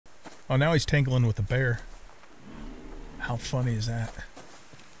Oh, now he's tangling with a bear. How funny is that?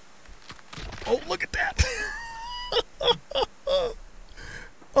 Oh, look at that!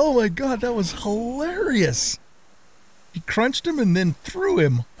 Oh my god, that was hilarious! He crunched him and then threw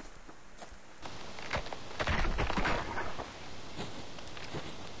him.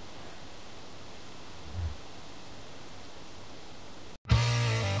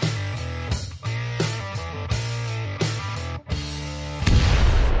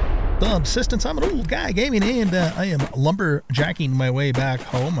 Subsistence, I'm an old guy gaming, and I am lumberjacking my way back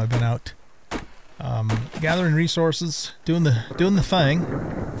home. I've been out gathering resources, doing the thing.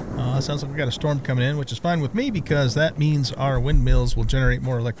 Sounds like we got a storm coming in, which is fine with me because that means our windmills will generate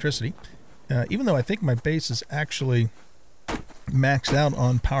more electricity. Even though I think my base is actually maxed out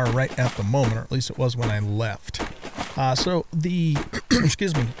on power right at the moment, or at least it was when I left. So the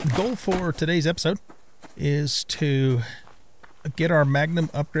excuse me, goal for today's episode is to get our Magnum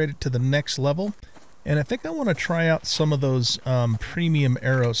upgraded to the next level, and I think I want to try out some of those premium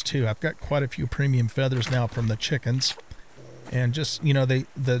arrows too. I've got quite a few premium feathers now from the chickens, and just, you know,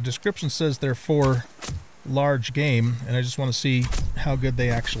 the description says they're for large game, and I just want to see how good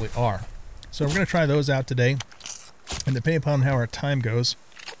they actually are. So we're going to try those out today, and depending upon how our time goes,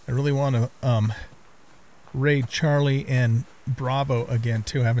 I really want to raid Charlie and Bravo again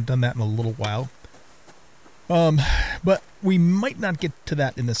too. I haven't done that in a little while. But we might not get to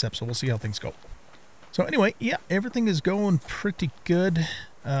that in this episode. We'll see how things go. So anyway, yeah, everything is going pretty good.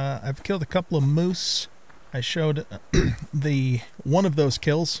 I've killed a couple of moose. I showed the one of those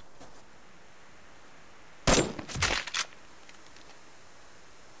kills.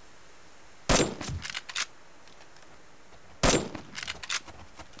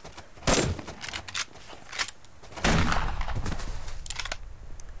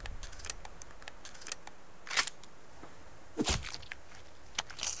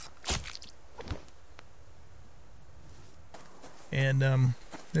 And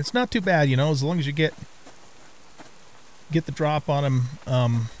it's not too bad, you know, as long as you get the drop on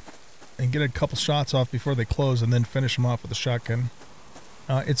them and get a couple shots off before they close, and then finish them off with a shotgun.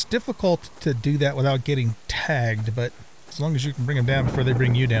 It's difficult to do that without getting tagged, but as long as you can bring them down before they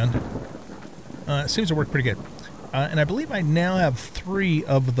bring you down, it seems to work pretty good. And I believe I now have 3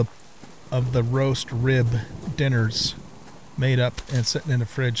 of the roast rib dinners made up and sitting in the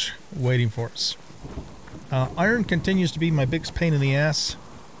fridge waiting for us. Iron continues to be my biggest pain in the ass.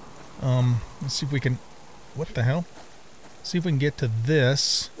 Let's see if we can... What the hell? See if we can get to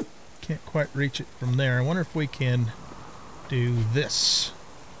this. Can't quite reach it from there. I wonder if we can do this.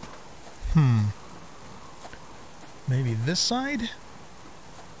 Maybe this side?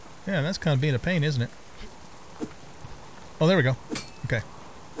 Yeah, that's kind of being a pain, isn't it? Oh, there we go. Okay.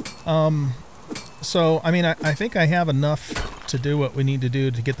 So, I mean, I think I have enough to do what we need to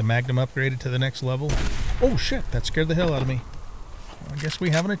do to get the Magnum upgraded to the next level. Oh shit, that scared the hell out of me. I guess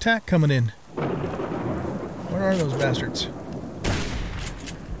we have an attack coming in. Where are those bastards?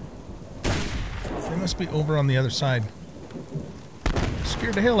 They must be over on the other side.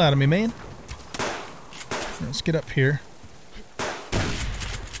 Scared the hell out of me, man. Let's get up here.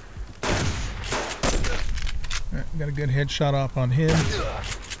 Alright, got a good headshot off on him.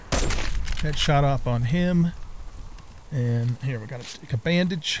 Headshot off on him. And here, we gotta take a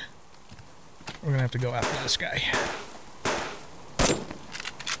bandage. We're gonna have to go after this guy.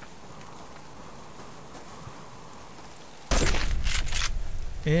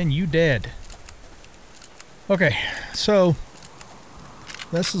 And you dead. Okay, so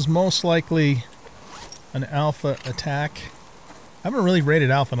this is most likely an alpha attack. I haven't really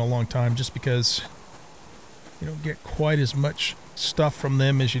rated alpha in a long time, just because you don't get quite as much stuff from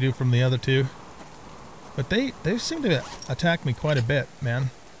them as you do from the other two. But they seem to attack me quite a bit, man.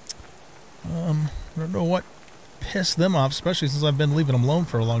 I don't know what pissed them off, especially since I've been leaving them alone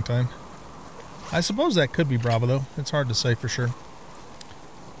for a long time. I suppose that could be Bravo, though. It's hard to say for sure.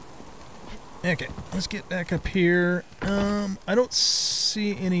 Okay, let's get back up here. I don't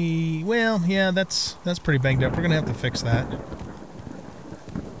see any... Well, yeah, that's pretty banged up. We're going to have to fix that.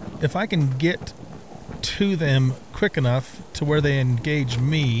 If I can get to them quick enough to where they engage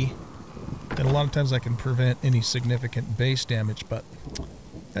me, then a lot of times I can prevent any significant base damage, but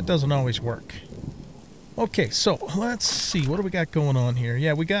that doesn't always work. Okay, so let's see. What do we got going on here?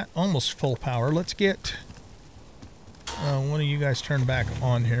 Yeah, we got almost full power. Let's get one of you guys turned back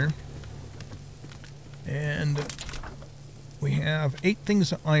on here. And we have 8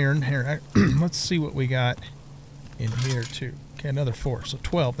 things of iron here. Let's see what we got in here too. Okay, another 4, so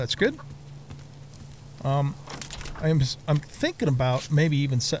 12. That's good. I'm thinking about maybe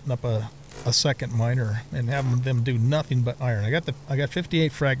even setting up a a second miner and have them do nothing but iron. I got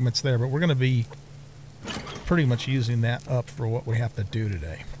 58 fragments there, but we're going to be pretty much using that up for what we have to do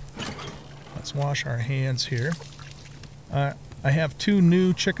today. Let's wash our hands here. I have 2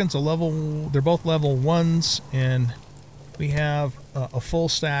 new chickens, they're both level 1s, and we have a full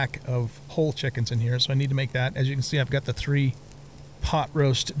stack of whole chickens in here, so I need to make that. As you can see, I've got the 3 pot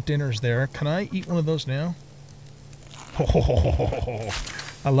roast dinners there. Can I eat one of those now? Oh,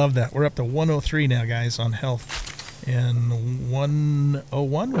 I love that. We're up to 103 now, guys, on health, and 101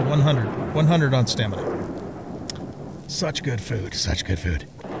 or 100? 100 on stamina. Such good food, such good food.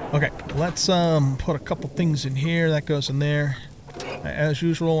 Okay, let's put a couple things in here. That goes in there. As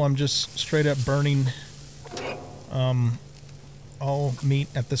usual, I'm just straight up burning all meat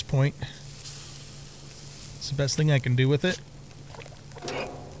at this point. It's the best thing I can do with it.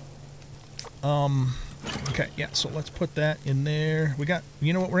 Okay, yeah, so let's put that in there. We got,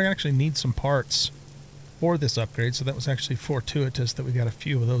 you know what, we're gonna actually need some parts for this upgrade, so that was actually fortuitous that we got a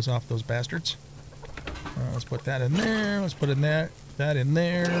few of those off those bastards. Let's put that in there. Let's put in that in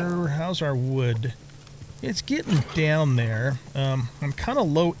there. How's our wood? It's getting down there. I'm kind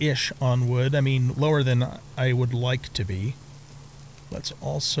of low-ish on wood. I mean, lower than I would like to be. Let's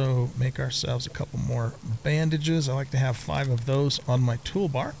also make ourselves a couple more bandages. I like to have 5 of those on my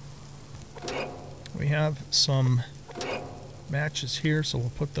toolbar. We have some matches here, so we'll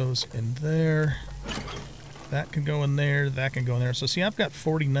put those in there. That can go in there. That can go in there. So see, I've got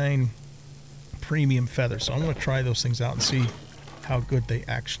 49 premium feathers, so I'm going to try those things out and see how good they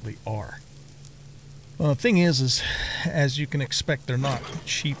actually are. Well, the thing is, as you can expect, they're not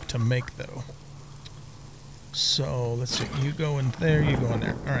cheap to make, though. So let's see, you go in there, you go in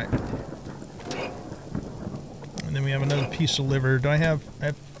there. All right. And then we have another piece of liver. I've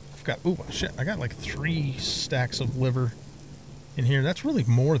got, ooh, shit, I got like 3 stacks of liver in here. That's really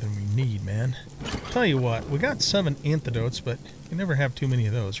more than we need, man. Tell you what, we got 7 antidotes, but you never have too many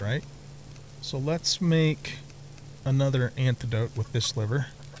of those, right? So let's make another antidote with this liver.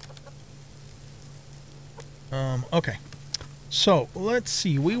 Okay. So, let's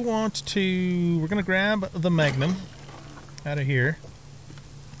see. We're going to grab the Magnum out of here,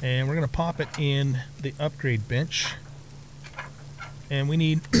 and we're going to pop it in the upgrade bench. And we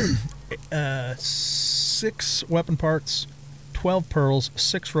need 6 weapon parts, 12 pearls,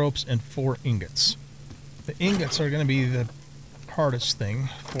 6 ropes, and 4 ingots. The ingots are going to be the hardest thing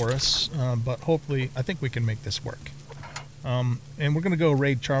for us, but hopefully I think we can make this work. And we're going to go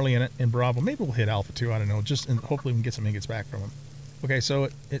raid Charlie in Bravo. Maybe we'll hit Alpha too, I don't know, and hopefully we can get some ingots back from him. Okay, so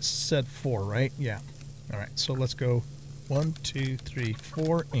it said 4, right? Yeah. Alright, so let's go 1, 2, 3,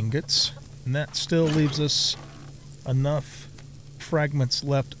 4 ingots, and that still leaves us enough fragments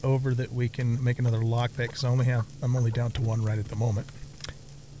left over that we can make another lockpick, because I'm only down to 1 right at the moment.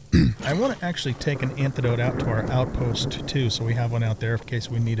 I want to actually take an antidote out to our outpost too, so we have one out there in case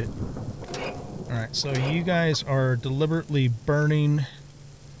we need it. Alright, so you guys are deliberately burning.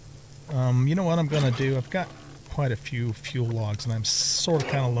 You know what I'm going to do? I've got quite a few fuel logs, and I'm sort of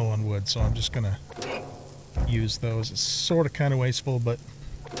kind of low on wood, so I'm just going to use those. It's sort of kind of wasteful, but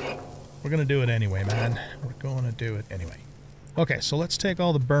we're going to do it anyway, man. We're going to do it anyway. Okay, so let's take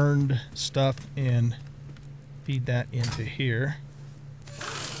all the burned stuff and feed that into here.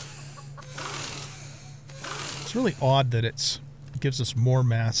 It's really odd that it gives us more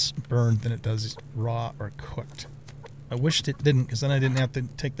mass burned than it does raw or cooked. I wished it didn't, because then I didn't have to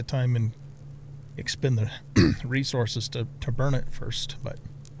take the time and expend the resources to burn it first, but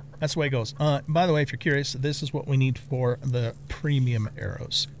that's the way it goes. By the way, if you're curious, this is what we need for the premium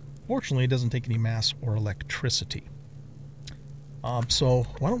arrows. Fortunately, it doesn't take any mass or electricity. So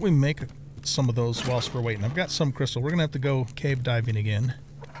why don't we make some of those whilst we're waiting? I've got some crystal. We're going to have to go cave diving again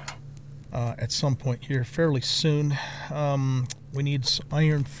at some point here fairly soon. We need some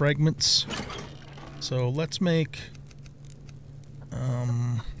iron fragments. So let's make...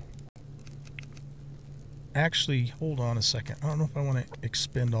 actually, hold on a second. I don't know if I want to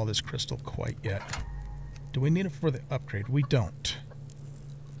expend all this crystal quite yet. Do we need it for the upgrade? We don't.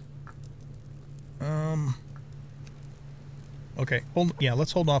 Okay,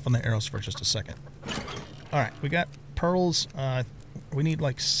 let's hold off on the arrows for just a second. Alright, we got pearls. We need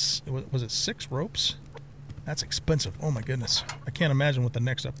like, was it 6 ropes? That's expensive. Oh my goodness. I can't imagine what the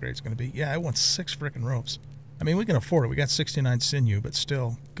next upgrade is going to be. Yeah, I want 6 freaking ropes. I mean, we can afford it. We got 69 sinew, but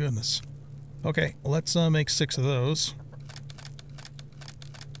still, goodness. Okay, let's make 6 of those.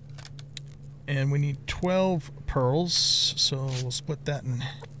 And we need 12 pearls, so we'll split that in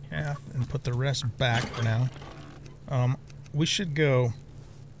half and put the rest back for now. We should go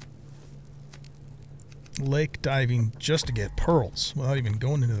lake diving just to get pearls without even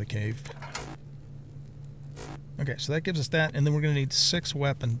going into the cave. Okay, so that gives us that, and then we're going to need 6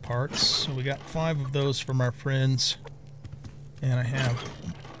 weapon parts. So we got 5 of those from our friends, and I have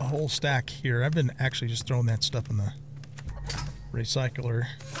a whole stack here. I've been actually just throwing that stuff in the recycler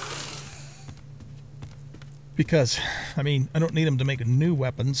because, I mean, I don't need them to make new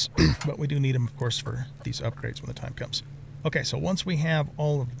weapons, but we do need them, of course, for these upgrades when the time comes. Okay, so once we have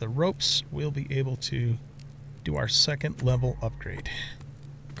all of the ropes, we'll be able to do our 2nd level upgrade.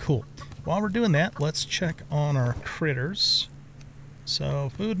 Cool. While we're doing that, let's check on our critters.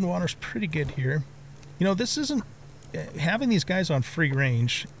 So food and water's pretty good here. You know, this isn't having these guys on free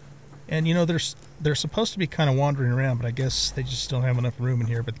range, and you know they're supposed to be kind of wandering around, but I guess they just don't have enough room in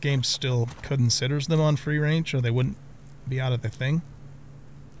here. But the game still considers them on free range, or they wouldn't be out of the thing.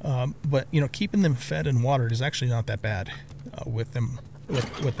 But you know, keeping them fed and watered is actually not that bad with them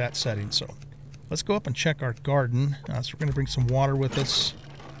with that setting. So let's go up and check our garden. So we're going to bring some water with us.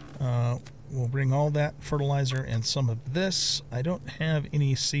 We'll bring all that fertilizer and some of this. I don't have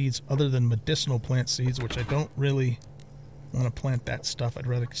any seeds other than medicinal plant seeds, which I don't really want to plant that stuff. I'd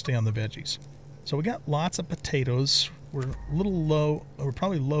rather stay on the veggies. So we got lots of potatoes. We're a little low. We're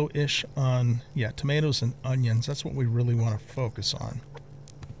probably low-ish on, yeah, tomatoes and onions. That's what we really want to focus on.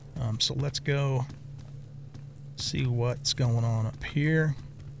 So let's go see what's going on up here.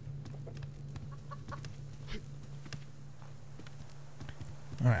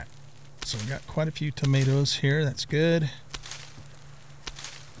 All right. So we got quite a few tomatoes here. That's good.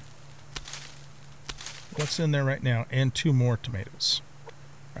 What's in there right now? And 2 more tomatoes.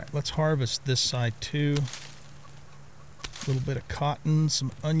 All right, let's harvest this side too. A little bit of cotton,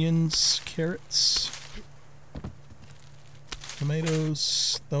 some onions, carrots,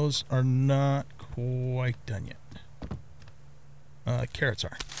 tomatoes. Those are not quite done yet. Carrots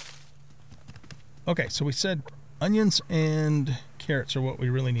are. Okay, so we said onions and carrots are what we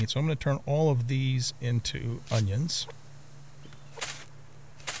really need. So I'm going to turn all of these into onions.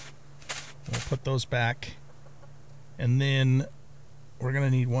 We'll put those back. And then we're going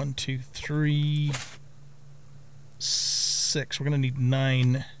to need 1, 2, 3, 6. We're going to need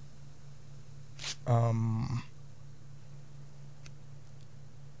 9.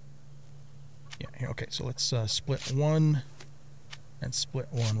 Yeah, here, okay, so let's split 1 and split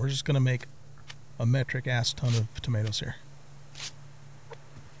 1. We're just going to make a metric ass ton of tomatoes here.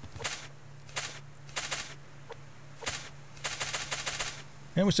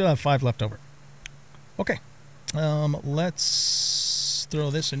 And we still have 5 left over. Okay. Let's throw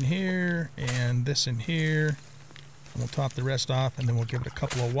this in here and this in here. And we'll top the rest off, and then we'll give it a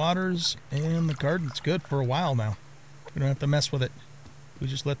couple of waters, and the garden's good for a while now. We don't have to mess with it. We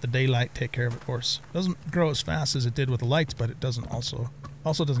just let the daylight take care of it for us. It doesn't grow as fast as it did with the lights, but it doesn't also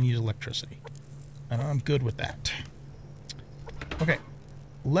doesn't use electricity. And I'm good with that. Okay.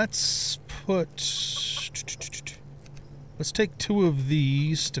 Let's take 2 of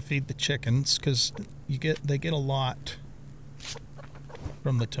these to feed the chickens, because they get a lot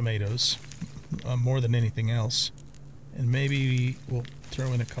from the tomatoes, more than anything else. And maybe we'll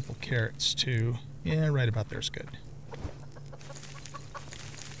throw in a couple carrots too. Yeah, right about there's good.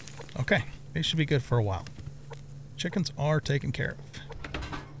 Okay, they should be good for a while. Chickens are taken care of.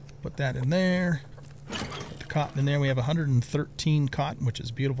 Put that in there. Put the cotton in there. We have 113 cotton, which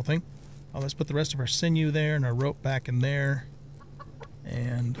is a beautiful thing. Let's put the rest of our sinew there and our rope back in there.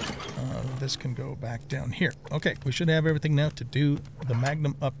 And this can go back down here. Okay, we should have everything now to do the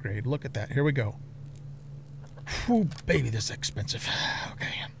Magnum upgrade. Look at that. Here we go. Whew, baby, this is expensive.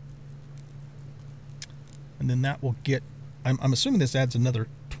 Okay. And then that will get... I'm assuming this adds another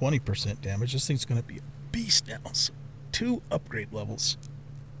 20% damage. This thing's going to be a beast now. So 2 upgrade levels.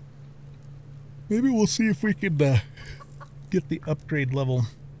 Maybe we'll see if we could get the upgrade level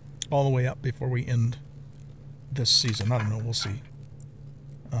all the way up before we end this season. I don't know. We'll see.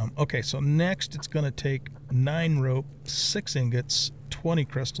 Okay, so next it's going to take 9 rope, 6 ingots, 20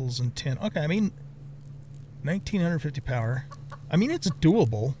 crystals, and 10. Okay, I mean, 1950 power. I mean, it's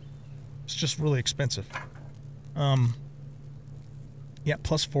doable. It's just really expensive. Yeah,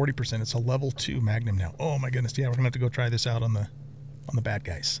 plus 40%. It's a level 2 Magnum now. Oh my goodness. Yeah, we're going to have to go try this out on the bad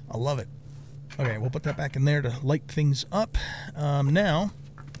guys. I love it. Okay, we'll put that back in there to light things up. Now,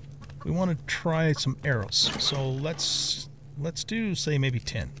 we want to try some arrows. So let's do, say, maybe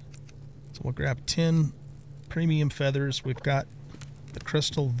 10. So we'll grab 10 premium feathers. We've got the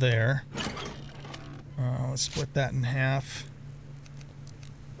crystal there. Let's split that in half.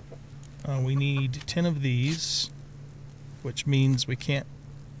 We need 10 of these, which means we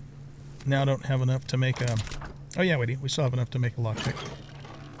don't have enough to make a... Oh yeah, we still have enough to make a lockpick.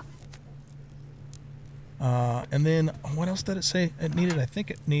 And then, what else did it say it needed? I think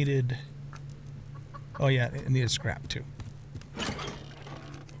it needed Oh yeah, it needed scrap too.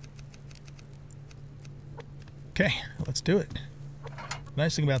 Okay, let's do it. The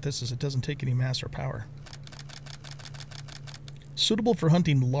nice thing about this is it doesn't take any mass or power. Suitable for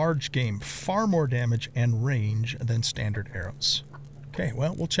hunting large game, far more damage and range than standard arrows. Okay,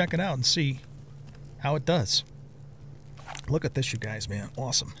 well, we'll check it out and see how it does. Look at this, you guys, man.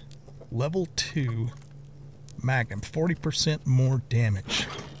 Awesome. Level 2 Magnum, 40% more damage.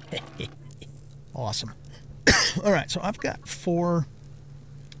 Awesome. Alright, so I've got 4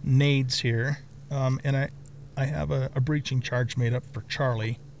 nades here, and I have a breaching charge made up for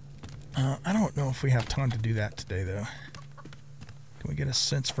Charlie. I don't know if we have time to do that today, though. Can we get a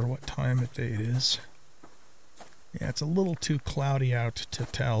sense for what time of day it is? Yeah, it's a little too cloudy out to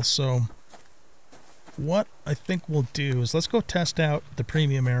tell, so what I think we'll do is let's go test out the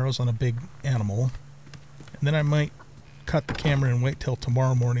premium arrows on a big animal, and then I might cut the camera and wait till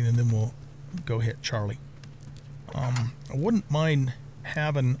tomorrow morning, and then we'll go hit Charlie. I wouldn't mind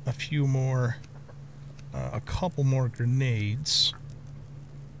having a few more, a couple more grenades.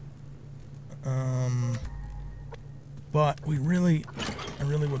 But I really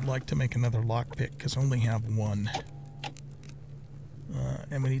would like to make another lockpick because I only have 1.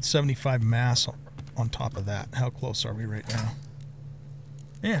 And we need 75 mass on top of that. How close are we right now?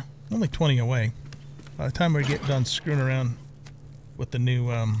 Yeah, only 20 away. By the time we get done screwing around with the new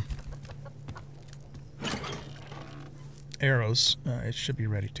arrows, it should be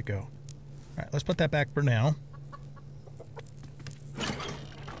ready to go. Alright, let's put that back for now.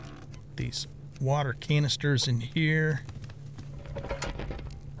 These water canisters in here.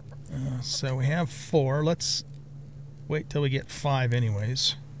 So we have 4. Let's wait till we get 5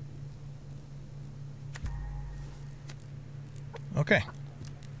 anyways. Okay.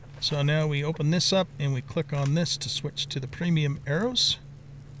 So now we open this up and we click on this to switch to the premium arrows.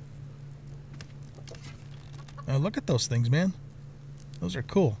 Look at those things, man. Those are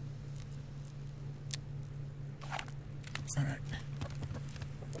cool. Alright.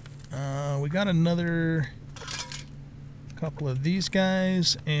 We got another couple of these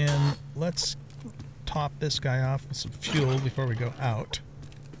guys, and let's top this guy off with some fuel before we go out.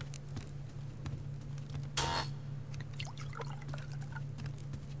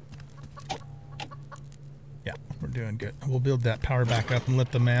 Yeah, we're doing good. We'll build that power back up and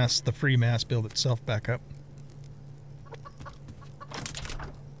let the free mass build itself back up.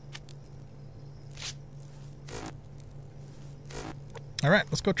 Alright,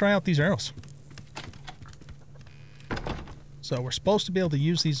 let's go try out these arrows. So we're supposed to be able to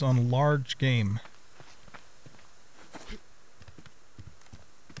use these on large game.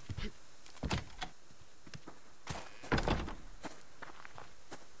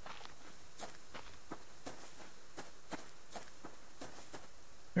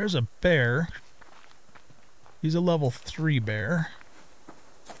 There's a bear. He's a level 3 bear.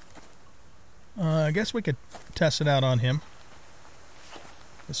 I guess we could test it out on him.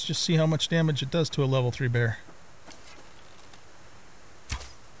 Let's just see how much damage it does to a level 3 bear.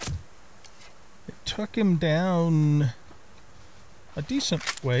 It took him down a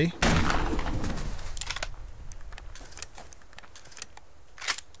decent way.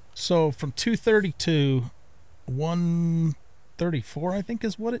 So from 230 to 134, I think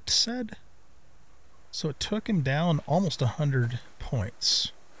is what it said. So it took him down almost 100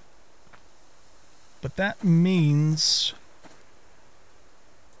 points. But that means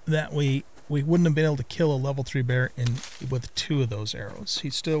that we wouldn't have been able to kill a level 3 bear with 2 of those arrows. He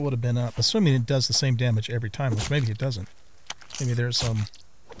still would have been up, assuming it does the same damage every time, which maybe it doesn't. Maybe there's some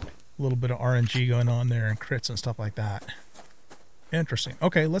little bit of RNG going on there and crits and stuff like that. Interesting.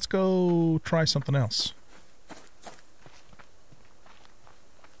 Okay, let's go try something else.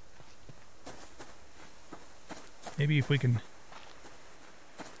 Maybe if we can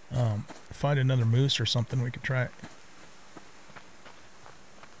find another moose or something, we could try it.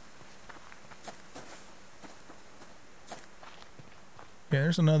 Yeah,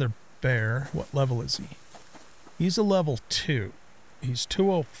 there's another bear. What level is he? He's a level 2. He's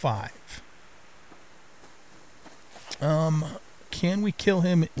 205. Can we kill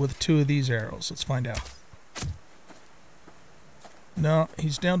him with 2 of these arrows? Let's find out. No,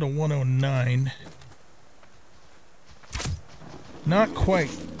 he's down to 109. Not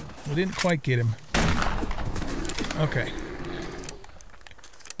quite. We didn't quite get him. Okay.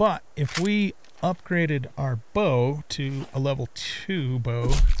 But if we upgraded our bow to a level 2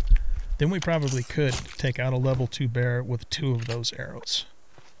 bow, then we probably could take out a level 2 bear with 2 of those arrows.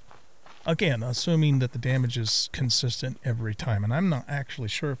 Again, assuming that the damage is consistent every time, and I'm not actually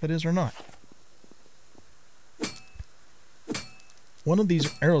sure if it is or not. one of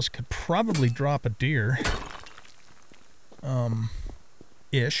these arrows could probably drop a deer.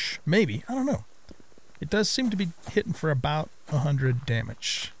 Ish. Maybe. I don't know. It does seem to be hitting for about 100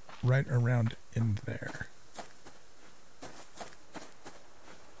 damage. Right around in there.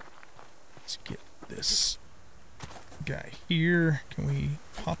 Let's get this guy here. Can we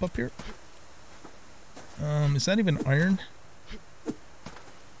pop up here? Is that even iron?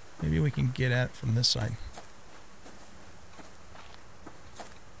 Maybe we can get at it from this side.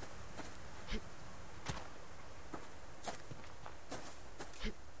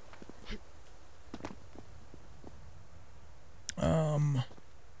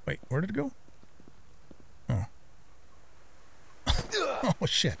 Wait, where did it go? Oh. Oh,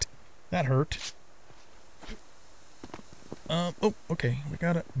 shit. That hurt. Oh, okay. We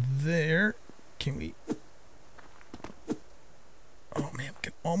got it there. Can we... Oh, man. We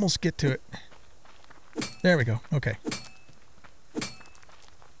can almost get to it. There we go. Okay.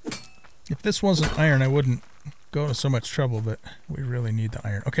 If this wasn't iron, I wouldn't go to so much trouble, but we really need the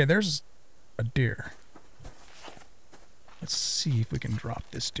iron. Okay, there's a deer. Let's see if we can drop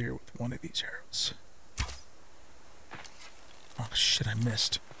this deer with one of these arrows. Oh, shit, I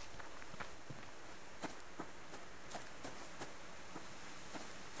missed.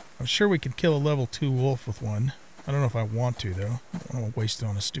 I'm sure we can kill a level 2 wolf with one. I don't know if I want to, though. I don't want to waste it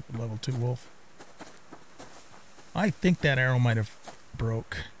on a stupid level 2 wolf. I think that arrow might have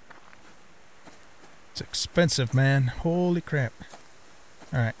broke. It's expensive, man. Holy crap.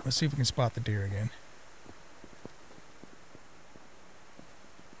 Alright, let's see if we can spot the deer again.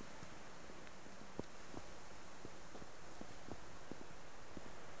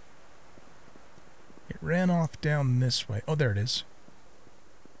 It ran off down this way. Oh, there it is.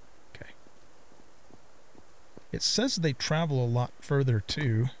 Okay. It says they travel a lot further,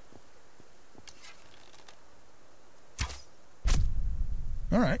 too.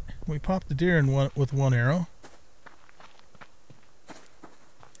 Alright, we popped the deer with one arrow.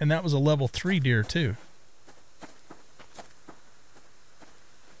 And that was a level 3 deer, too.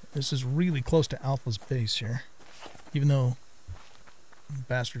 This is really close to Alpha's base here. Even though the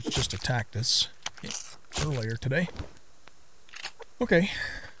bastards just attacked us earlier today. Okay.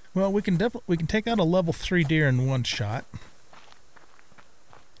 Well, we can take out a level 3 deer in one shot.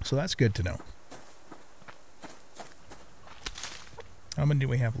 So that's good to know. How many do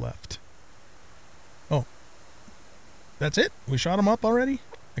we have left? Oh. That's it? We shot him up already?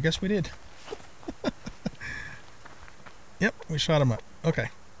 I guess we did. Yep, we shot him up. Okay.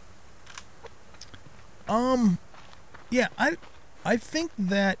 Yeah, I think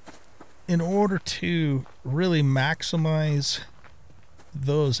that in order to really maximize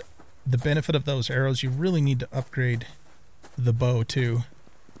the benefit of those arrows, you really need to upgrade the bow too.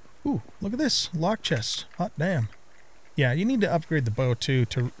 Ooh, look at this. Lock chest. Hot damn. Yeah, you need to upgrade the bow too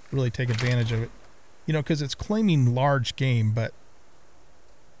to really take advantage of it. You know, because it's claiming large game, but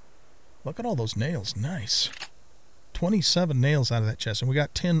look at all those nails. Nice. 27 nails out of that chest. And we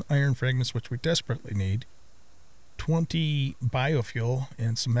got 10 iron fragments, which we desperately need. 20 biofuel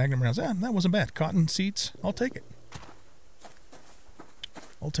and some Magnum rounds. Ah, that wasn't bad. Cotton seeds. I'll take it.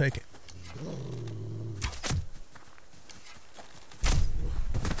 I'll take it.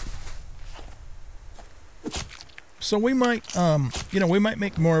 So we might, you know, we might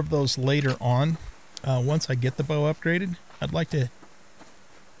make more of those later on. Once I get the bow upgraded, I'd like to,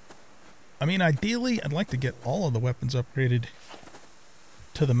 I mean, ideally, I'd like to get all of the weapons upgraded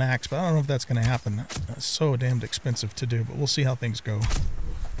to the max, but I don't know if that's going to happen. It's so damned expensive to do, but we'll see how things go.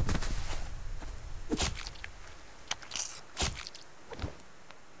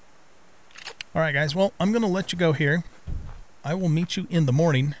 Alright guys, well, I'm going to let you go here. I will meet you in the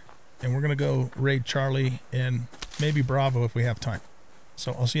morning, and we're going to go raid Charlie and maybe Bravo if we have time.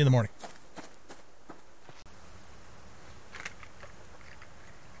 So I'll see you in the morning.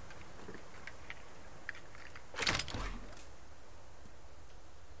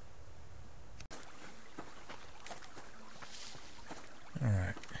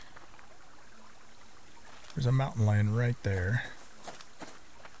 Alright. There's a mountain lion right there.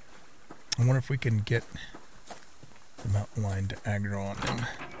 I wonder if we can get the mountain lion to aggro on him.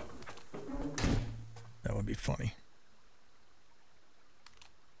 That would be funny.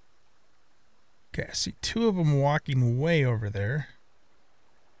 Okay, I see two of them walking way over there.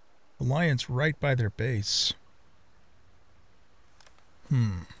 The lion's right by their base.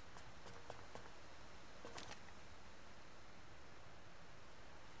 Alright,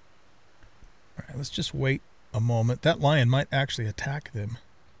 let's just wait a moment. That lion might actually attack them.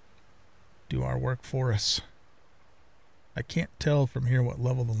 Do our work for us. I can't tell from here what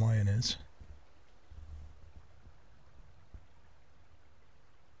level the lion is.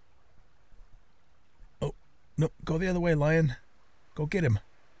 No, go the other way, lion. Go get him.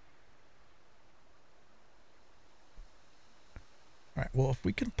 Alright, well, if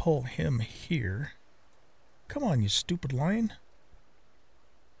we can pull him here... Come on, you stupid lion.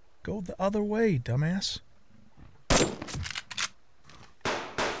 Go the other way, dumbass.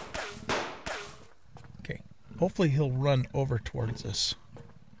 Okay, hopefully he'll run over towards us.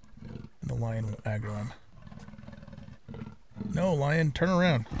 And the lion will aggro him. No, lion, turn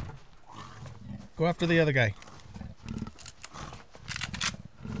around. Go after the other guy.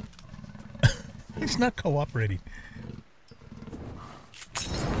 He's not cooperating.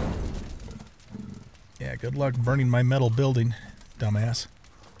 Yeah, good luck burning my metal building, dumbass.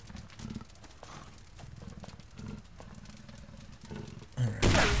 Alright.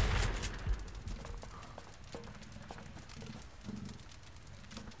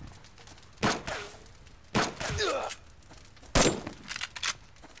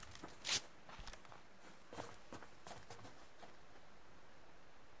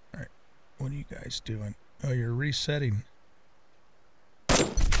 Alright, what are you guys doing? Oh, you're resetting.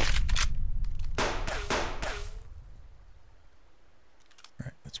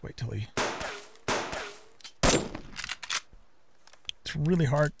 Wait till he... It's really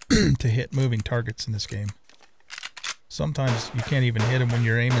hard to hit moving targets in this game. Sometimes you can't even hit him when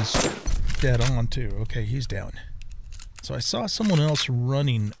your aim is dead on too. Okay, he's down. So I saw someone else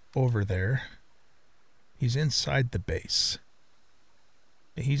running over there. He's inside the base.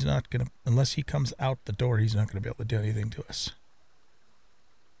 He's not gonna... Unless he comes out the door, he's not gonna be able to do anything to us.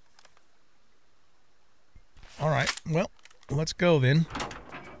 Alright, well, let's go then.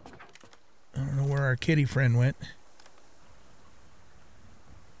 I don't know where our kitty friend went.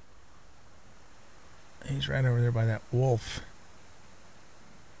 He's right over there by that wolf.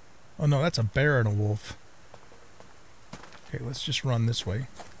 Oh no, that's a bear and a wolf. Okay, let's just run this way.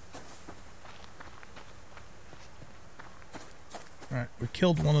 Alright, we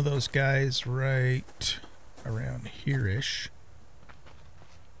killed one of those guys right around here-ish.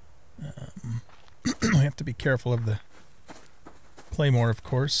 We have to be careful of the claymore, of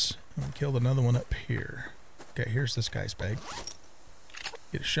course. We killed another one up here. Okay, here's this guy's bag.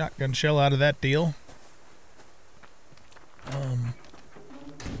 Get a shotgun shell out of that deal.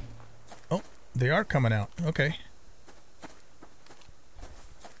 Oh, they are coming out. Okay.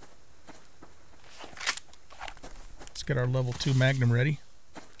 Let's get our level 2 Magnum ready.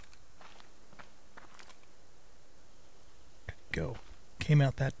 Go. Came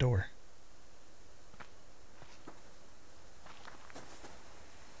out that door.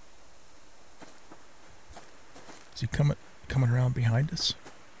 Is he coming around behind us?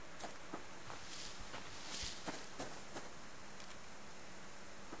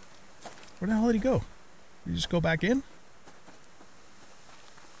 Where the hell did he go? Did he just go back in?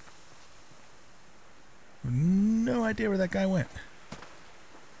 No idea where that guy went.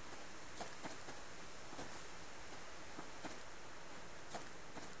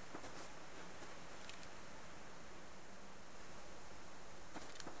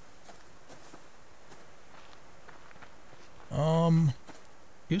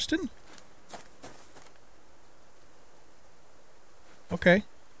 Houston? Okay.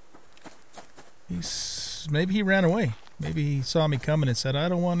 Maybe he ran away. Maybe he saw me coming and said, I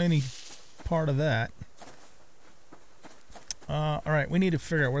don't want any part of that. Alright, we need to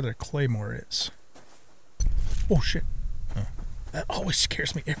figure out where the claymore is. Oh, shit. Oh, that always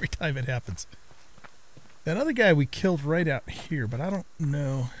scares me every time it happens. That other guy we killed right out here, but I don't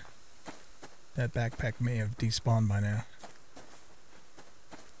know. That backpack may have despawned by now.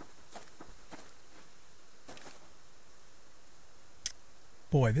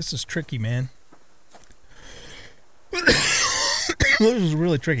 Boy, this is tricky, man. This is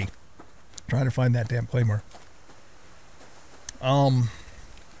really tricky. Trying to find that damn claymore. Alright,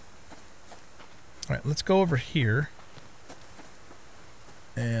 let's go over here.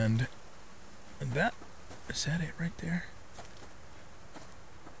 And that... Is that it right there?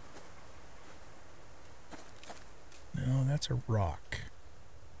 No, that's a rock.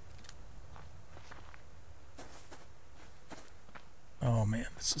 Oh man,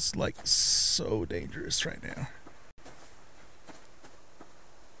 this is like so dangerous right now.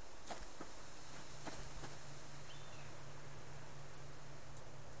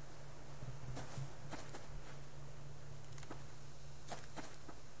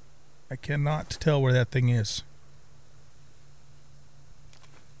 I cannot tell where that thing is.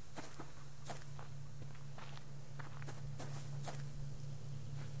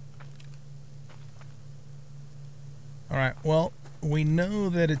 Alright, well, we know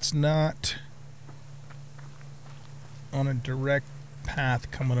that it's not on a direct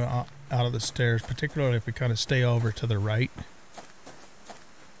path coming out of the stairs, particularly if we kind of stay over to the right.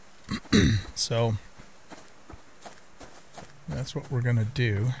 So that's what we're gonna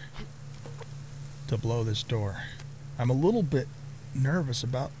do to blow this door. I'm a little bit nervous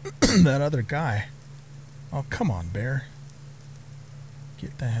about that other guy. Oh, come on, bear.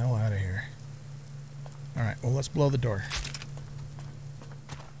 Get the hell out of here. Alright, well, let's blow the door.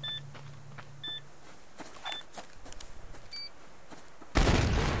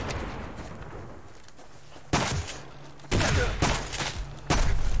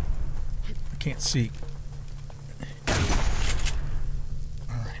 I can't see.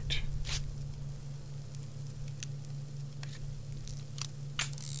 Alright.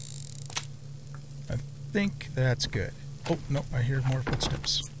 I think that's good. Oh, no, I hear more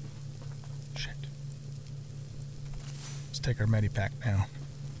footsteps. Shit. Let's take our medipack now.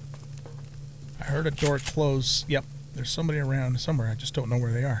 I heard a door close. Yep, there's somebody around somewhere. I just don't know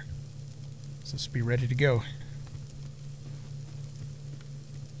where they are. So let's be ready to go.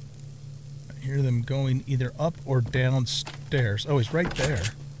 I hear them going either up or downstairs. Oh, he's right there.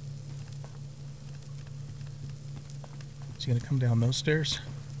 Is he going to come down those stairs?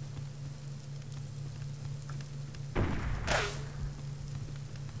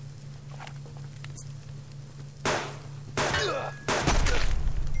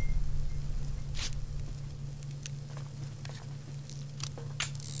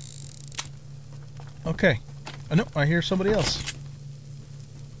 Okay. Oh, no, I hear somebody else.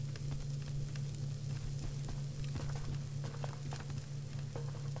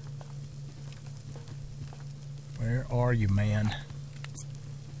 Where are you, man?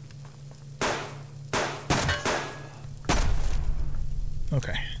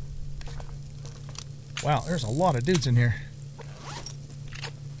 Okay. Wow, there's a lot of dudes in here.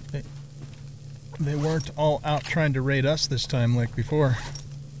 They weren't all out trying to raid us this time like before.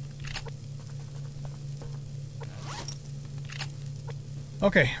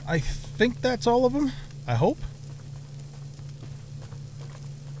 Okay, I think that's all of them. I hope.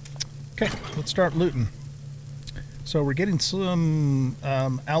 Okay, let's start looting. So we're getting some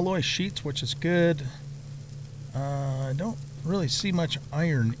alloy sheets, which is good. I don't really see much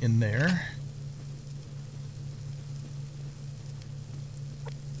iron in there.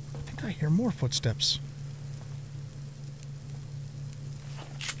 I think I hear more footsteps.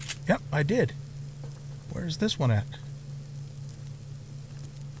 Yep, I did. Where's this one at?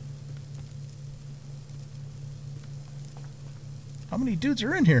 How many dudes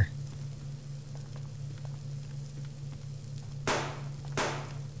are in here?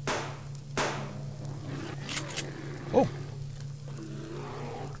 Oh.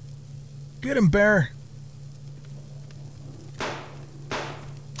 Get him, bear.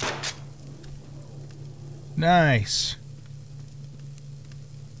 Nice.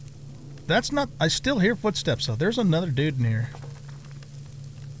 That's not... I still hear footsteps, so there's another dude in here.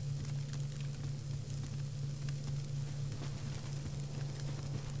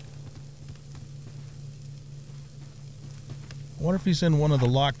 I wonder if he's in one of the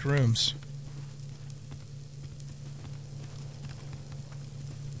locked rooms.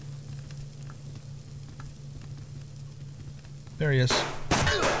 There he is.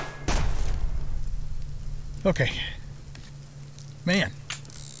 Okay. Man.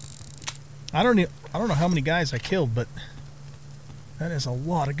 I don't know how many guys I killed, but that is a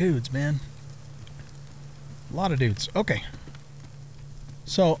lot of dudes, man. A lot of dudes. Okay.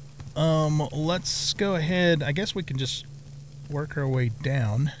 So, let's go ahead. I guess we can just work our way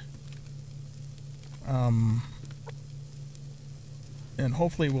down. And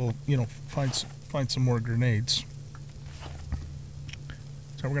hopefully we'll, you know, find some more grenades.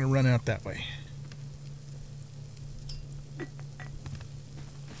 So we're going to run out that way.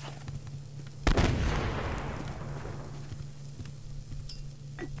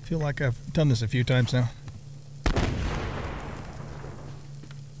 I feel like I've done this a few times now.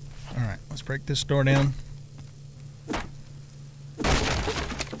 Alright, let's break this door down.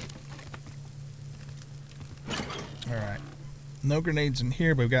 Alright. No grenades in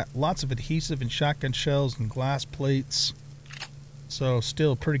here, but we've got lots of adhesive and shotgun shells and glass plates. So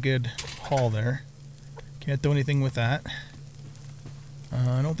still a pretty good haul there. Can't do anything with that.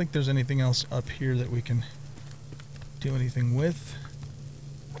 I don't think there's anything else up here that we can do anything with.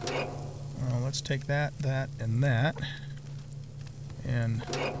 Let's take that, and that. And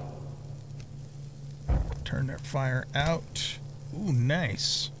turn their fire out. Ooh,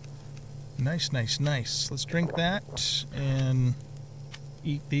 nice. Nice, nice, nice. Let's drink that and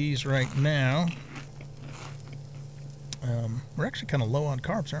eat these right now. We're actually kind of low on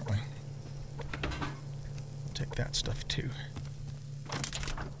carbs, aren't we? Take that stuff too.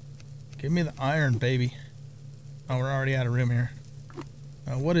 Give me the iron, baby. Oh, we're already out of room here.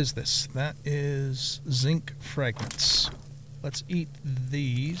 What is this? That is zinc fragments. Let's eat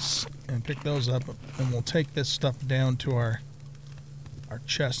these and pick those up, and we'll take this stuff down to our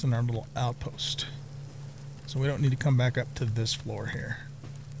chest and our little outpost. So we don't need to come back up to this floor here.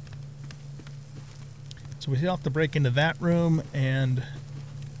 So we still have to break into that room and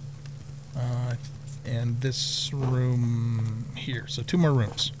this room here. So 2 more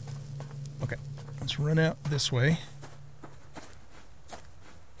rooms. Okay, let's run out this way.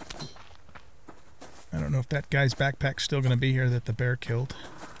 I don't know if that guy's backpack's still going to be here that the bear killed.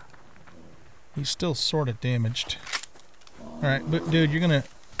 He's still sort of damaged. Alright, but dude, you're going to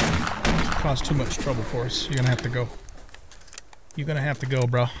cause too much trouble for us. You're going to have to go. You're going to have to go,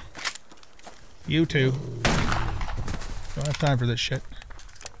 bro. You too. Don't have time for this shit.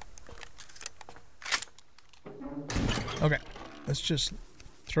 Okay, let's just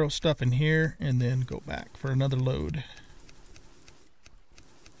throw stuff in here and then go back for another load.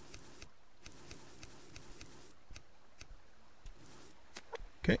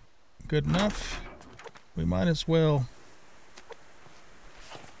 Okay, good enough. We might as well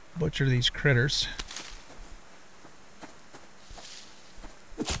butcher these critters.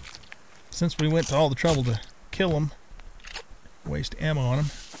 Since we went to all the trouble to kill them, waste ammo on them,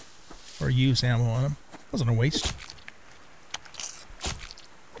 or use ammo on them. Wasn't a waste.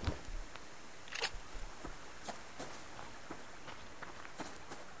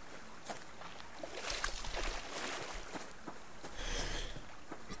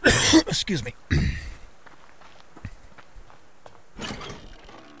 Excuse me.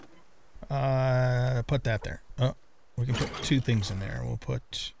 Put that there. Oh, we can put 2 things in there. We'll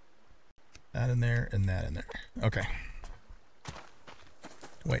put that in there and that in there. Okay.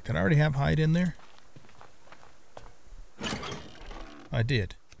 Wait, did I already have hide in there? I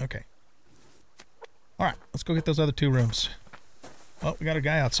did. Okay. Alright, let's go get those other 2 rooms. Oh, we got a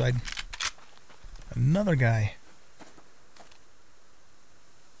guy outside. Another guy.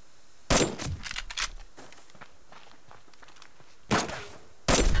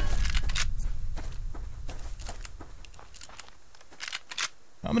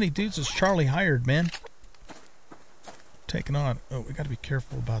 How many dudes has Charlie hired, man? Taking on. Oh, we got to be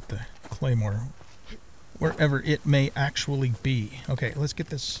careful about the claymore, wherever it may actually be. Okay, let's get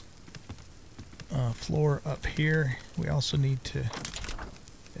this floor up here. We also need to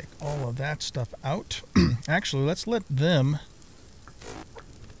take all of that stuff out. Actually, let's let them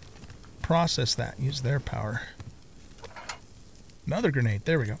process that. Use their power. Another grenade.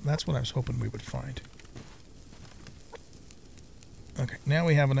 There we go. That's what I was hoping we would find. Okay, now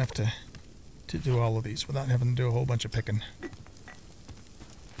we have enough to do all of these without having to do a whole bunch of picking.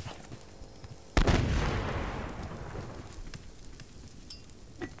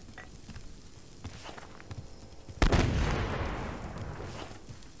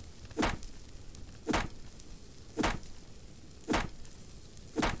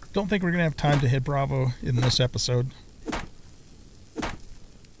 Don't think we're going to have time to hit Bravo in this episode.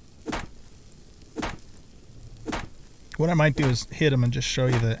 What I might do is hit him and just show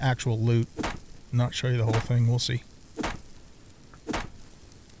you the actual loot, not show you the whole thing. We'll see.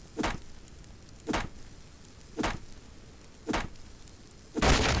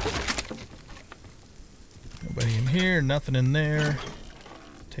 Nobody in here, nothing in there.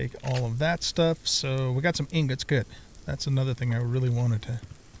 Take all of that stuff. So we got some ingots, good. That's another thing I really wanted to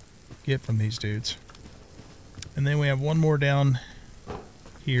get from these dudes. And then we have one more down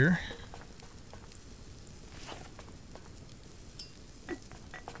here.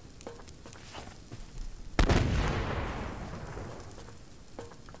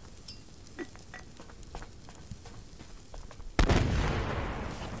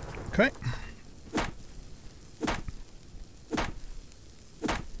 Okay.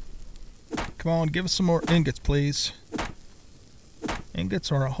 Come on, give us some more ingots, please.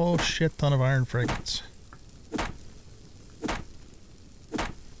 Ingots are a whole shit ton of iron fragments.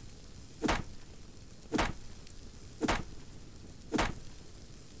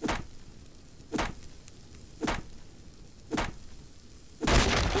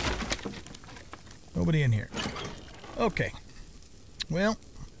 Nobody in here. Okay. Well,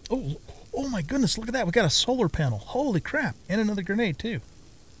 oh my goodness, look at that. We got a solar panel. Holy crap. And another grenade, too.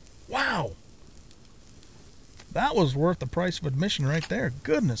 Wow. That was worth the price of admission right there.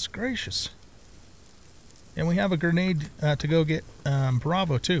 Goodness gracious. And we have a grenade to go get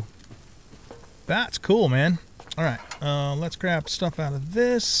Bravo, too. That's cool, man. All right. Let's grab stuff out of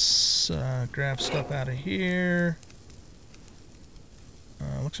this. Grab stuff out of here.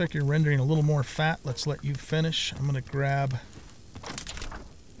 Looks like you're rendering a little more fat. Let's let you finish. I'm going to grab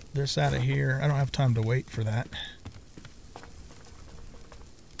this out of here. I don't have time to wait for that.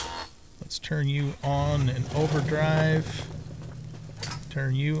 Let's turn you on in overdrive.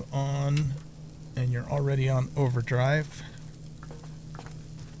 Turn you on, and you're already on overdrive.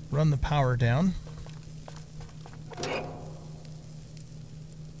 Run the power down.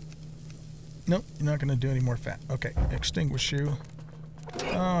 Nope, you're not going to do any more fat. Okay, extinguish you.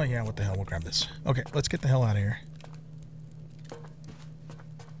 Oh, yeah, what the hell? We'll grab this. Okay, let's get the hell out of here.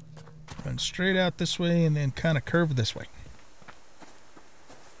 Run straight out this way and then kind of curve this way.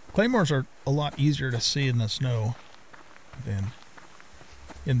 Claymores are a lot easier to see in the snow than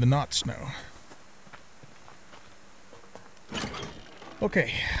in the not snow.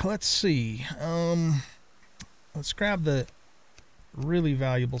 Okay, let's see. Let's grab the really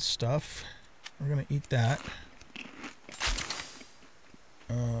valuable stuff. We're gonna eat that.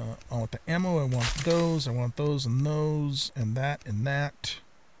 I want the ammo, I want those and those, and that and that.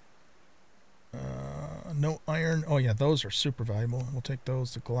 No iron. Oh yeah, those are super valuable. We'll take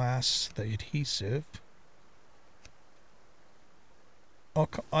those, the glass, the adhesive.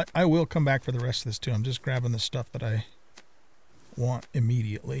 I will come back for the rest of this too. I'm just grabbing the stuff that I want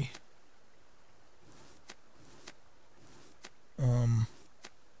immediately.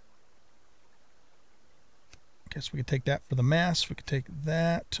 Guess we could take that for the mass. We could take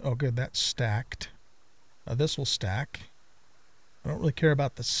that. Oh good, that's stacked. This will stack. I don't really care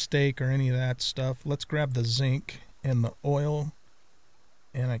about the steak or any of that stuff. Let's grab the zinc and the oil.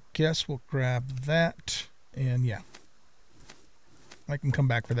 And I guess we'll grab that. And yeah. I can come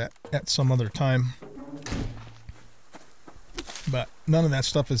back for that at some other time. But none of that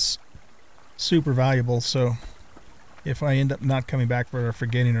stuff is super valuable, so if I end up not coming back for it or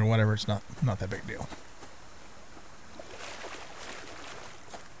forgetting or whatever, it's not that big a deal.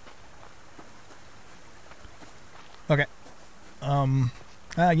 Okay.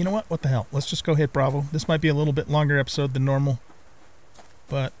 You know what? What the hell? Let's just go hit Bravo. This might be a little bit longer episode than normal,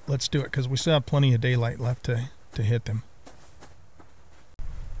 but let's do it because we still have plenty of daylight left to hit them.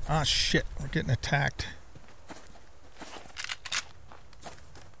 Ah, shit. We're getting attacked.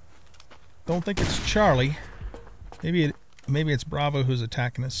 Don't think it's Charlie. Maybe it's Bravo who's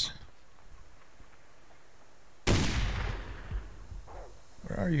attacking us.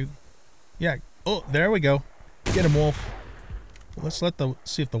 Where are you? Yeah. Oh, there we go. Get him, Wolf. Let's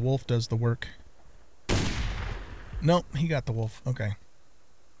see if the wolf does the work. Nope, he got the wolf. Okay.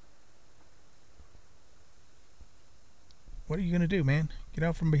 What are you gonna do, man? Get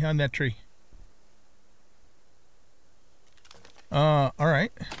out from behind that tree.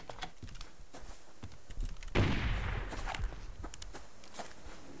 Alright.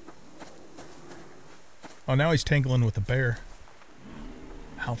 Oh, now he's tangling with a bear.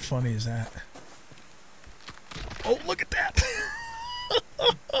 How funny is that? Oh, look at that!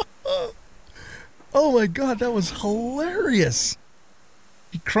 Oh my god, that was hilarious!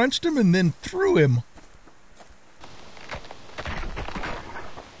 He crunched him and then threw him.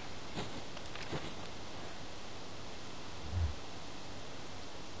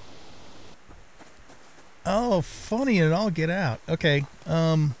 Oh, funny and all get out. Okay,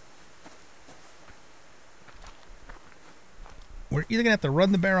 we're either gonna have to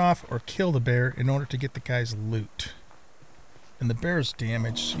run the bear off or kill the bear in order to get the guy's loot. And the bear's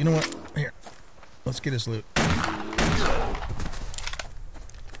damaged. You know what? Here. Let's get his loot.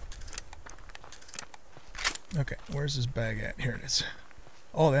 Okay, where's his bag at? Here it is.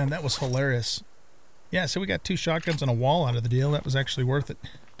 Oh, man, that was hilarious. Yeah, so we got 2 shotguns and a wall out of the deal. That was actually worth it.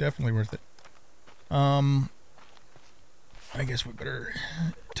 Definitely worth it. I guess we better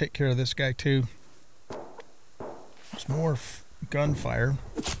take care of this guy, too. There's more gunfire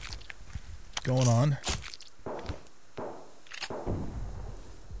going on.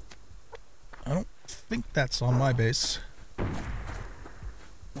 I don't think that's on my base.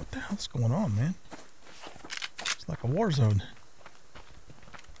 What the hell's going on, man? It's like a war zone.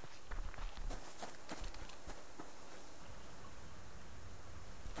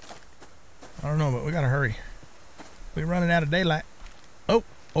 I don't know, but we gotta hurry. We're running out of daylight. Oh,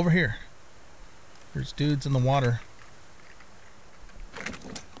 over here. There's dudes in the water.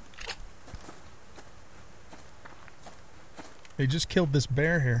 They just killed this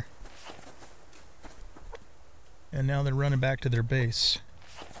bear here. And now they're running back to their base.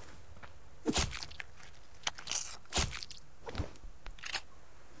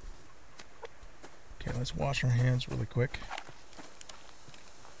 Okay, let's wash our hands really quick.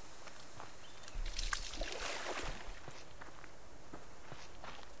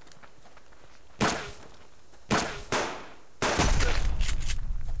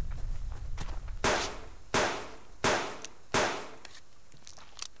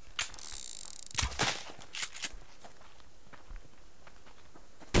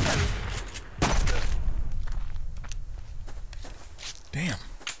 Damn.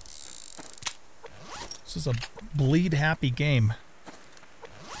 This is a bleed happy game.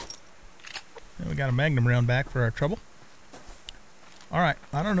 And we got a Magnum round back for our trouble. Alright,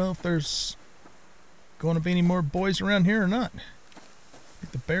 I don't know if there's going to be any more boys around here or not. I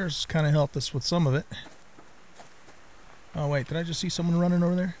think the bears kind of helped us with some of it. Oh wait, did I just see someone running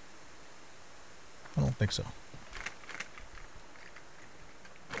over there? I don't think so.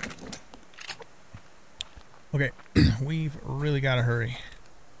 Okay, we've really got to hurry.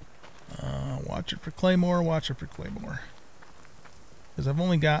 Watch it for Claymore, watch it for Claymore. Because I've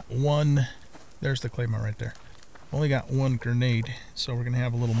only got one... There's the Claymore right there. Only got one grenade, so we're going to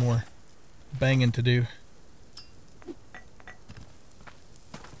have a little more banging to do.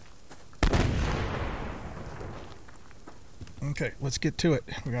 Okay, let's get to it.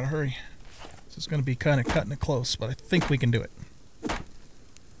 We got to hurry. This is going to be kind of cutting it close, but I think we can do it.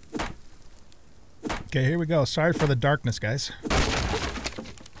 Okay, here we go. Sorry for the darkness, guys.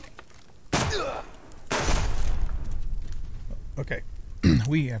 Okay,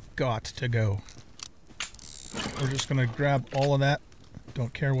 we have got to go. We're just going to grab all of that.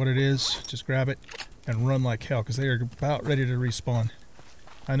 Don't care what it is. Just grab it and run like hell, because they are about ready to respawn.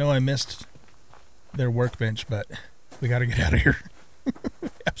 I know I missed their workbench, but we got to get out of here.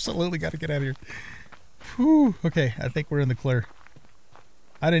 Absolutely got to get out of here. Whew. Okay, I think we're in the clear.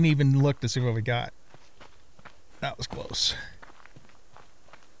 I didn't even look to see what we got. That was close.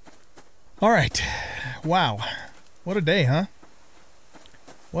 All right. Wow. What a day, huh?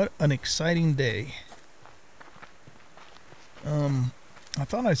 What an exciting day. I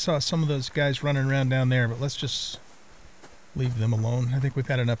thought I saw some of those guys running around down there, but let's just leave them alone. I think we've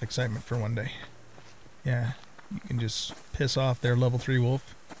had enough excitement for one day. Yeah, you can just piss off their level 3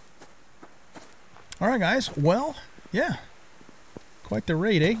 wolf. Alright guys, well, yeah. Quite the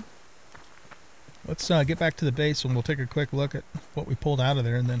raid, eh? Let's get back to the base and we'll take a quick look at what we pulled out of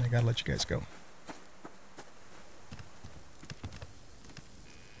there, and then I gotta let you guys go.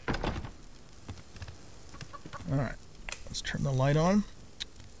 Alright, let's turn the light on.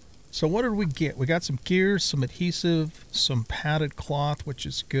 So what did we get? We got some gears, some adhesive, some padded cloth, which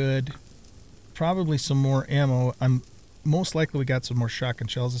is good. Probably some more ammo. Most likely we got some more shotgun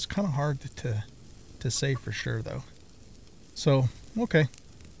shells. It's kind of hard to say for sure, though. So, okay.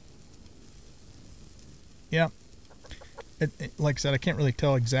 Yeah. Like I said, I can't really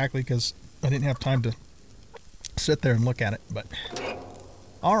tell exactly because I didn't have time to sit there and look at it. But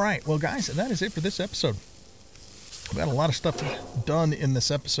all right, well, guys, that is it for this episode. We got a lot of stuff done in this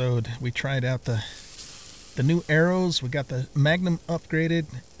episode. We tried out the new arrows. We got the Magnum upgraded,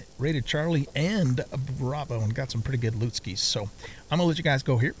 rated Charlie and Bravo, and got some pretty good loot skis. So I'm gonna let you guys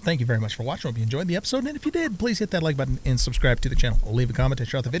go here. Thank you very much for watching. Hope you enjoyed the episode, and if you did, please hit that like button and subscribe to the channel. Leave a comment and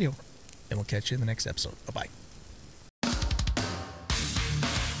share out the video, and we'll catch you in the next episode. Bye bye.